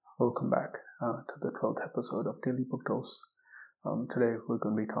Welcome back to the 12th episode of Daily Book Dose. Today we're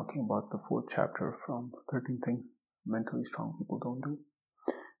going to be talking about the 4th chapter from 13 Things Mentally Strong People Don't Do.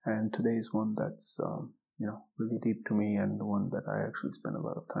 And today is one that's really deep to me, and one that I actually spend a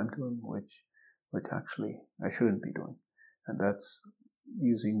lot of time doing, which actually I shouldn't be doing. And that's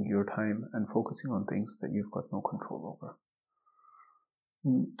using your time and focusing on things that you've got no control over.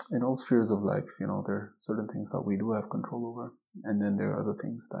 In all spheres of life, there are certain things that we do have control over, and then there are other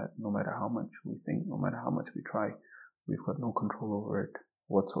things that no matter how much we think, no matter how much we try, we've got no control over it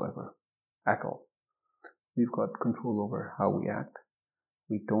whatsoever, at all. We've got control over how we act.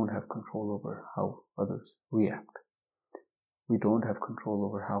 We don't have control over how others react. We don't have control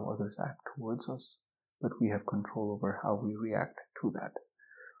over how others act towards us, but we have control over how we react to that.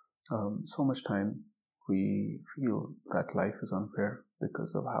 So much time we feel that life is unfair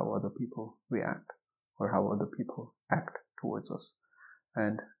because of how other people react or how other people act towards us.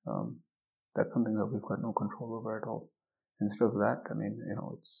 And that's something that we've got no control over at all. Instead of that,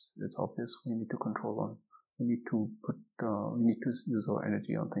 it's obvious we need to control on. We need to use our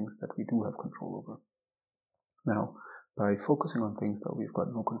energy on things that we do have control over. Now, by focusing on things that we've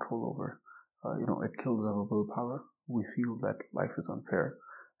got no control over, it kills our willpower. We feel that life is unfair.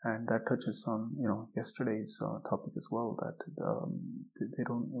 And that touches on, yesterday's topic as well, that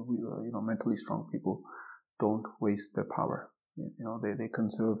mentally strong people don't waste their power. They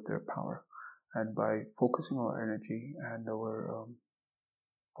conserve their power. And by focusing our energy and our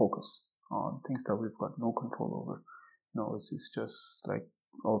focus on things that we've got no control over, it's just like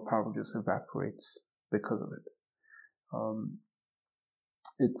our power just evaporates because of it.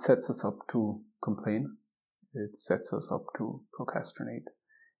 It sets us up to complain. It sets us up to procrastinate.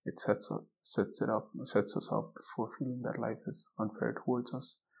 It sets us up for feeling that life is unfair towards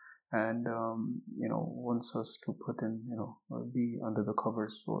us, and wants us to put in, be under the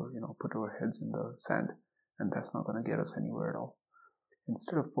covers, or put our heads in the sand, and that's not going to get us anywhere at all.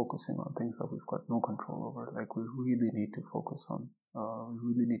 Instead of focusing on things that we've got no control over, like we really need to focus on, we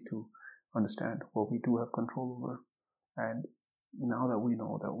really need to understand what we do have control over, and now that we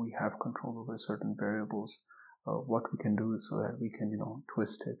know that we have control over certain variables, what we can do so that we can,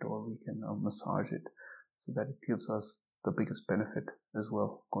 twist it, or we can massage it so that it gives us the biggest benefit as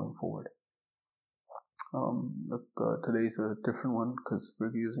well going forward. Today's a different one because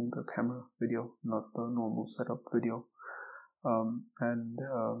we're using the camera video, not the normal setup video. I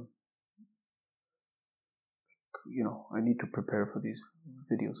need to prepare for these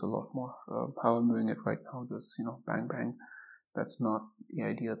videos a lot more. How I'm doing it right now, just, bang, bang. That's not the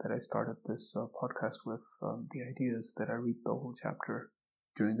idea that I started this podcast with. The idea is that I read the whole chapter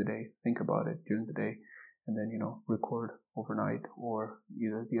during the day, think about it during the day, and then, record overnight, or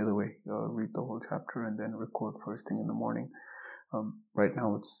either the other way, read the whole chapter and then record first thing in the morning. Right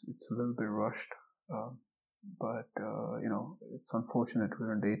now it's a little bit rushed, but it's unfortunate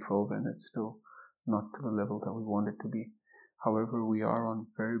we're on day 12 and it's still not to the level that we want it to be. However, we are on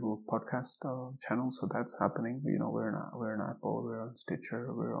Variable podcast channels, so that's happening. We're on Apple, we're on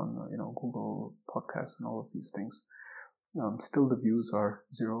Stitcher, we're on Google Podcasts and all of these things. Still the views are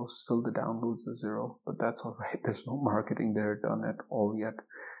 0, still the downloads are 0, but that's all right. There's no marketing there done at all yet.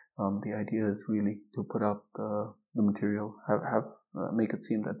 The idea is really to put out the material, make it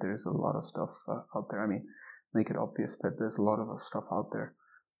seem that there's a lot of stuff out there. Make it obvious that there's a lot of stuff out there.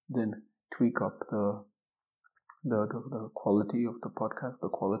 Then tweak up the quality of the podcast, the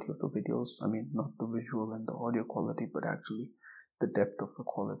quality of the videos. Not the visual and the audio quality, but actually the depth of the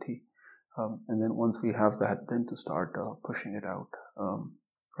quality. And then once we have that, then to start pushing it out.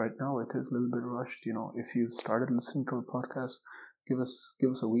 Right now it is a little bit rushed. If you started listening to a podcast, give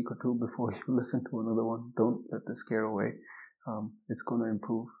us a week or two before you listen to another one. Don't let this scare away. It's going to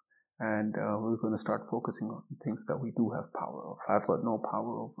improve, and we're going to start focusing on things that we do have power of. I've got no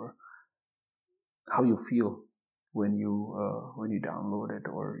power over how you feel when you download it,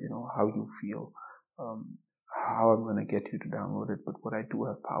 or how you feel, how I'm going to get you to download it. But what I do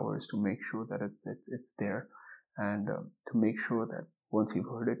have power is to make sure that it's there, and to make sure that once you've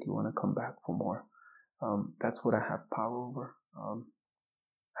heard it, you want to come back for more. That's what I have power over.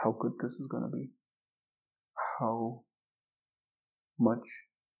 How good this is going to be, how much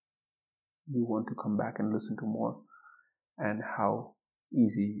you want to come back and listen to more, and how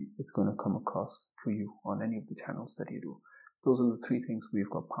easy it's going to come across to you on any of the channels that you do. Those are the 3 things we've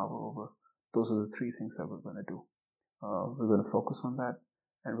got power over. Those are the 3 things that we're going to do. We're going to focus on that,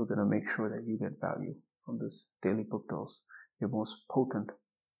 and we're going to make sure that you get value from this daily book dose, your most potent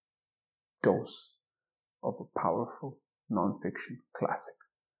dose of a powerful nonfiction classic.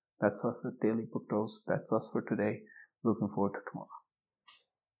 That's us at Daily Book Dose. That's us for today. Looking forward to tomorrow.